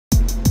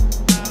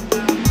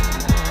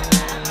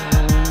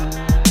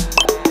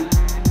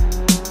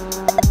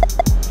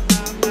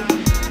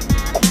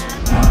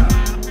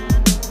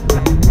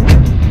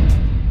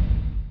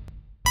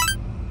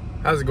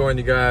going,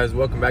 you guys?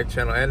 Welcome back to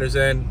channel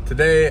Anderzen.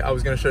 Today I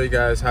was going to show you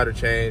guys how to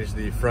change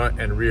the front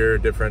and rear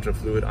differential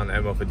fluid on the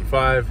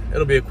ML55.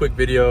 It'll be a quick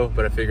video,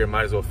 but I figured I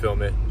might as well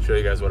film it, show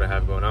you guys what I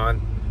have going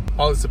on.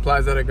 All the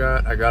supplies that I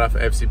got off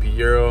of FCP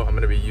Euro. I'm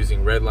going to be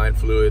using red line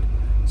fluid,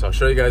 so I'll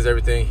show you guys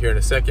everything here in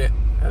a second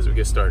as we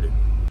get started.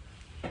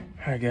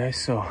 Alright guys,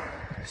 so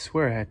I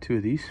swear I had two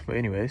of these, but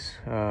anyways,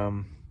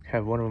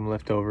 have one of them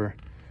left over,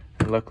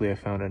 and luckily I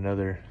found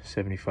another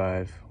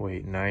 75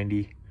 weight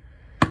 90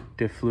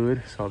 diff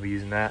fluid, so I'll be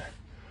using that.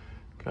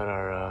 Got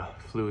our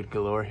fluid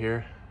galore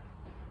here,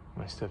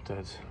 my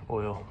stepdad's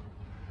oil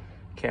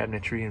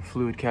cabinetry and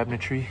fluid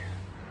cabinetry.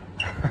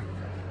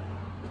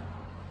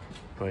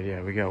 But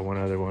yeah, we got one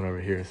other one over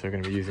here, so we're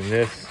gonna be using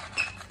this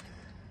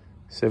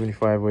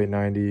 75 weight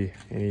 90.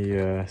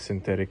 Any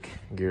synthetic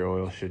gear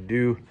oil should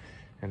do,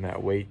 and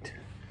that weight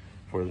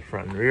for the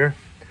front and rear.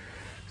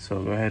 So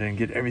I'll go ahead and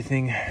get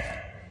everything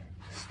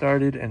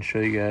started and show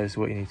you guys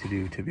what you need to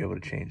do to be able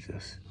to change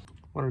this.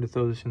 Wanted to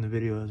throw this in the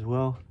video as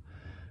well.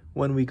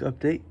 1 week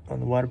update on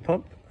the water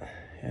pump,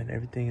 and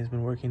everything has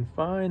been working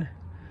fine.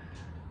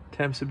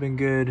 Temps have been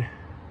good.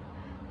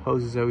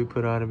 Hoses that we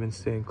put on have been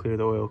staying clear of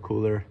the oil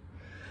cooler.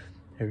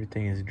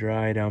 Everything is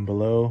dry down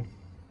below,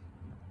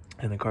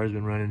 and the car's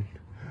been running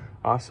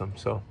awesome.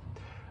 So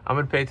I'm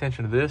gonna pay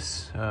attention to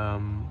this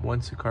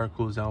once the car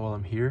cools down while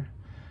I'm here.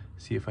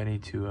 See if I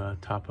need to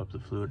top up the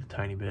fluid a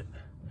tiny bit,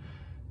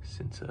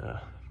 since I'm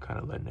kind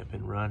of letting it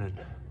been run, and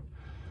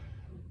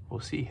we'll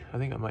see. I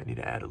think I might need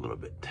to add a little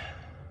bit.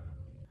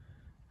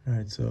 All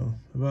right, so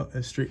about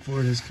as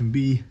straightforward as can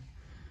be.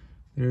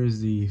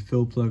 There's the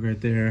fill plug right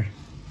there,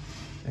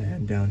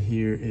 and down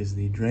here is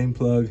the drain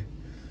plug.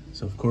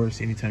 So of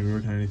course, anytime you're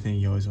working on anything,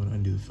 you always want to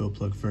undo the fill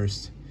plug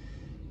first.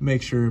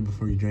 Make sure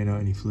before you drain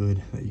out any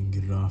fluid that you can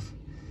get it off.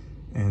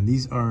 And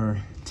these are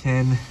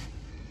 10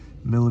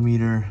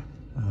 millimeter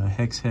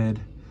hex head,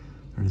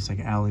 or just like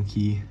an Allen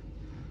key.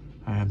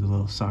 I have the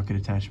little socket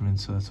attachment,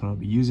 so that's what I'll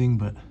be using,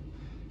 but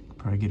I'll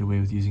probably get away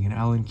with using an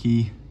Allen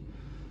key.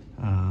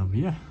 But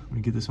yeah, I'm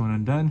gonna get this one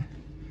undone,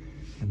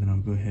 and then I'll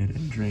go ahead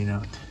and drain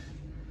out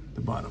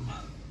the bottom.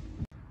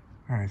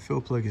 All right,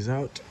 fill plug is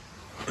out.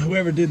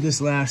 Whoever did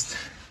this last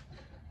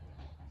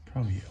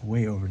probably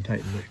way over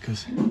tightened it,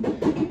 because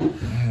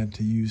I had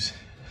to use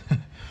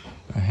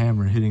a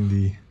hammer hitting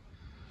the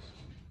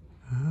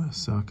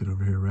socket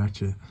over here,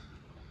 ratchet,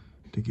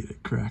 to get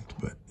it cracked.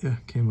 But yeah,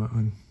 came out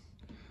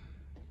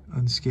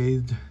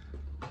unscathed.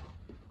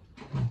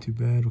 Not too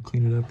bad. We'll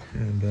clean it up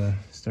and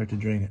start to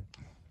drain it.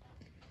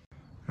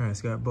 All right,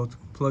 so got both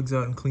plugs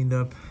out and cleaned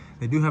up.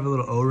 They do have a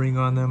little O-ring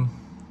on them.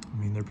 I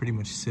mean, they're pretty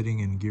much sitting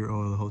in gear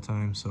oil the whole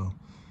time, so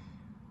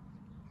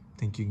I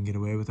think you can get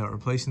away without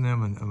replacing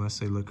them, unless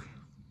they look,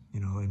 you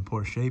know, in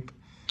poor shape.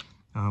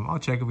 I'll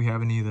check if we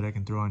have any that I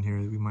can throw on here.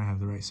 We might have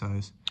the right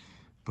size,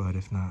 but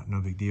if not,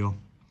 no big deal.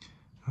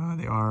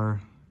 They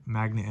are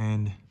magnet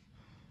end,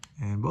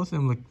 and both of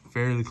them look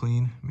fairly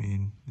clean. I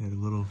mean, they had a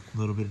little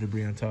bit of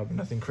debris on top, but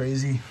nothing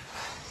crazy.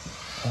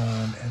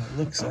 And it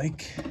looks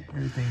like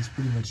everything's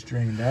pretty much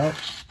drained out.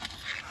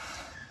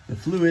 The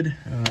fluid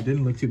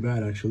didn't look too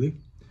bad, actually.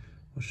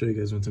 I'll show you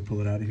guys once I pull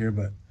it out of here,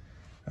 but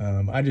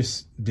I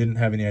just didn't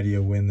have any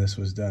idea when this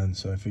was done,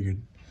 so I figured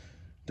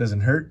it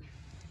doesn't hurt.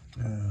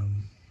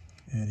 And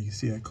you can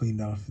see I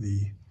cleaned off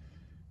the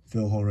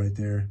fill hole right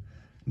there.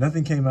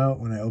 Nothing came out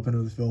when I opened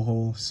up the fill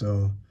hole,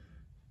 so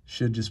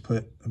should just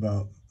put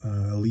about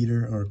a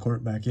liter or a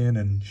quart back in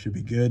and should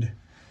be good.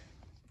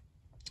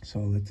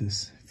 So I'll let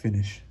this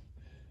finish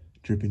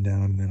dripping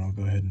down, and then I'll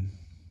go ahead and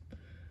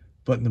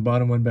button the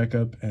bottom one back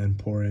up and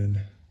pour in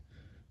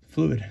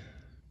fluid.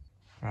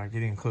 All right,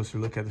 getting a closer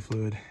look at the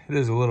fluid. It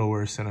is a little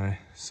worse than I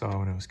saw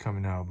when it was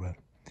coming out, but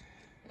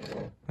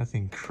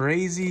nothing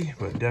crazy,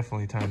 but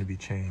definitely time to be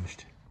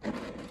changed.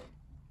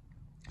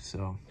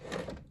 So,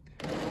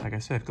 like I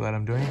said, glad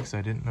I'm doing it, because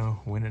I didn't know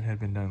when it had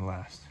been done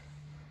last.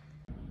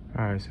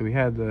 All right, so we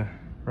had the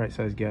right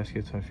size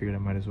gasket, so I figured I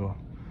might as well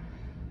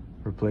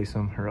replace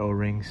them, or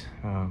O-rings.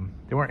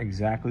 They weren't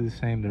exactly the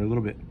same. They're a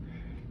little bit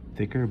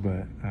thicker,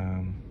 but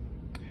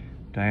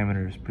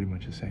diameter is pretty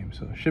much the same,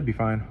 so it should be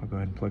fine. I'll go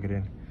ahead and plug it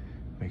in,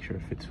 make sure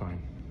it fits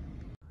fine.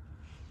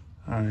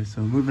 All right,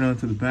 so moving on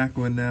to the back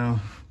one now.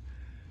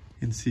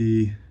 You can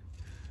see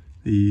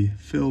the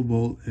fill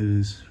bolt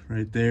is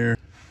right there,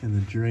 and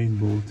the drain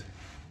bolt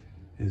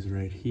is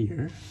right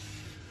here.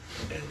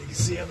 And you can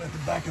see I'm at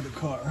the back of the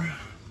car.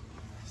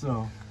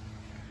 So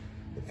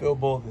the fill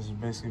bolt is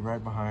basically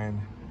right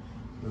behind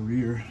the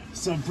rear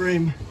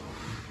subframe.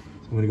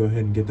 So I'm gonna go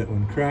ahead and get that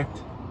one cracked,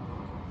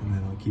 and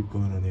then I'll keep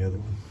going on the other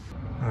one.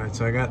 All right,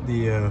 so I got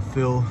the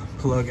fill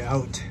plug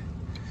out,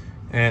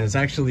 and it's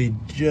actually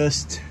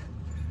just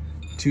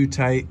too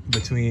tight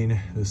between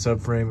the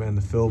subframe and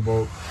the fill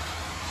bolt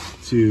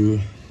to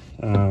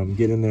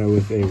get in there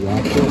with a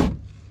ratchet.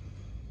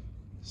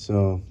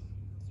 So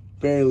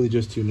barely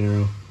just too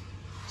narrow.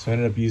 So I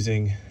ended up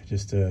using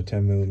just a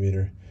 10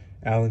 millimeter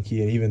Allen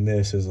key, and even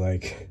this is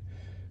like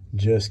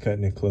just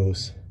cutting it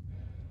close.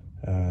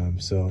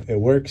 So it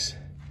works.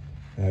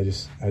 I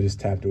just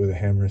tapped it with a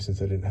hammer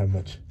since I didn't have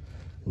much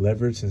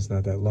leverage since it's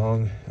not that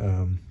long.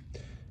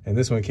 And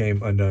this one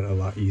came undone a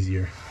lot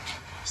easier.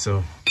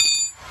 So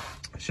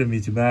shouldn't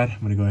be too bad.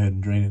 I'm gonna go ahead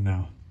and drain it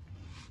now.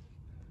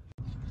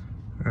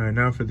 All right,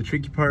 now for the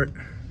tricky part.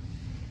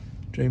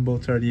 Drain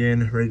bolt's already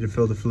in, ready to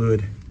fill the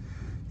fluid.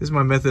 This is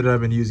my method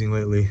I've been using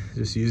lately.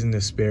 Just using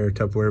this spare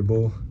Tupperware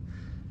bowl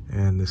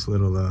and this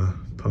little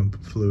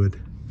pump fluid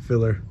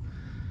filler.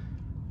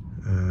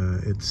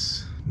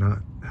 It's not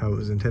how it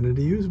was intended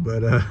to use,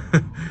 but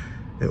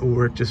it will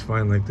work just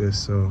fine like this.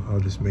 So I'll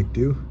just make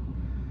do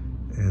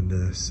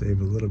and save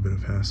a little bit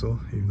of hassle,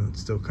 even though it's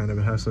still kind of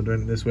a hassle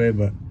doing it this way,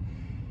 but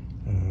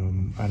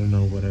I don't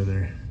know what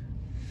other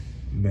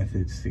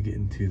methods to get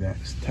into that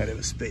tight of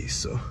a space,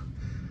 so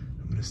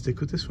I'm gonna stick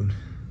with this one.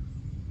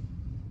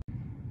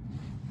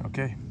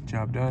 Okay,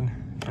 job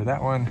done. For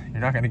that one,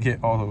 you're not gonna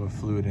get all of the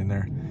fluid in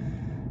there.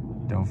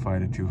 Don't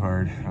fight it too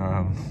hard.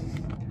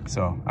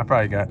 So I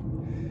probably got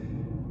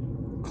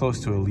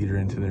close to a liter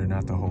into there,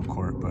 not the whole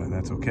quart, but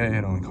that's okay.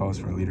 It only calls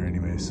for a liter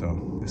anyway,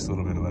 so this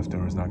little bit of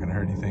leftover is not gonna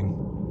hurt anything.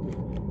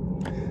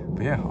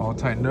 But yeah, all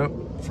tightened up.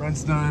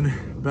 Front's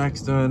done,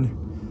 back's done,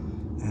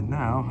 and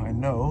now I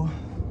know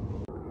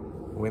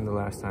when the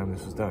last time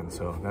this was done.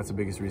 So that's the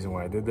biggest reason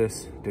why I did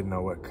this. Didn't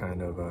know what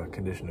kind of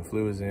condition the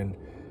fluid was in,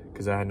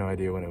 because I had no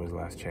idea when it was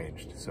last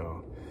changed.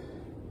 So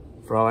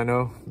for all I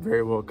know,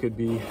 very well could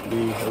be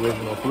the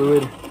original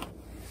fluid.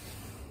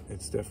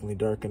 It's definitely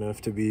dark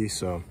enough to be,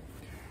 so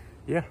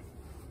yeah,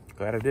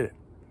 glad I did it.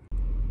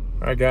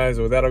 All right guys,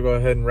 well that'll go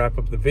ahead and wrap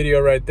up the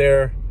video right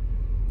there.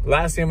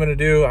 Last thing I'm gonna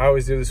do, I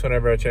always do this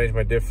whenever I change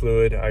my diff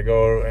fluid. I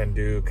go and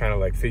do kind of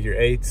like figure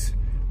eights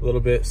a little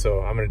bit,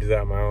 so I'm gonna do that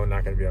on my own,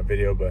 not gonna be on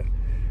video, but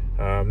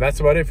that's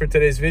about it for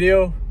today's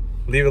video.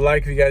 Leave a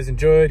like if you guys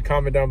enjoyed,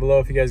 comment down below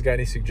if you guys got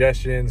any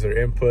suggestions or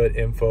input,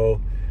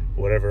 info,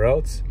 whatever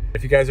else.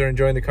 If you guys are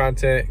enjoying the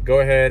content, go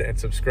ahead and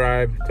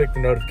subscribe. Click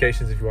the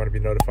notifications if you want to be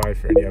notified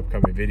for any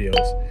upcoming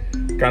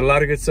videos. Got a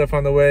lot of good stuff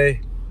on the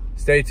way.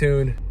 Stay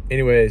tuned.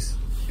 Anyways,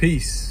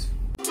 peace.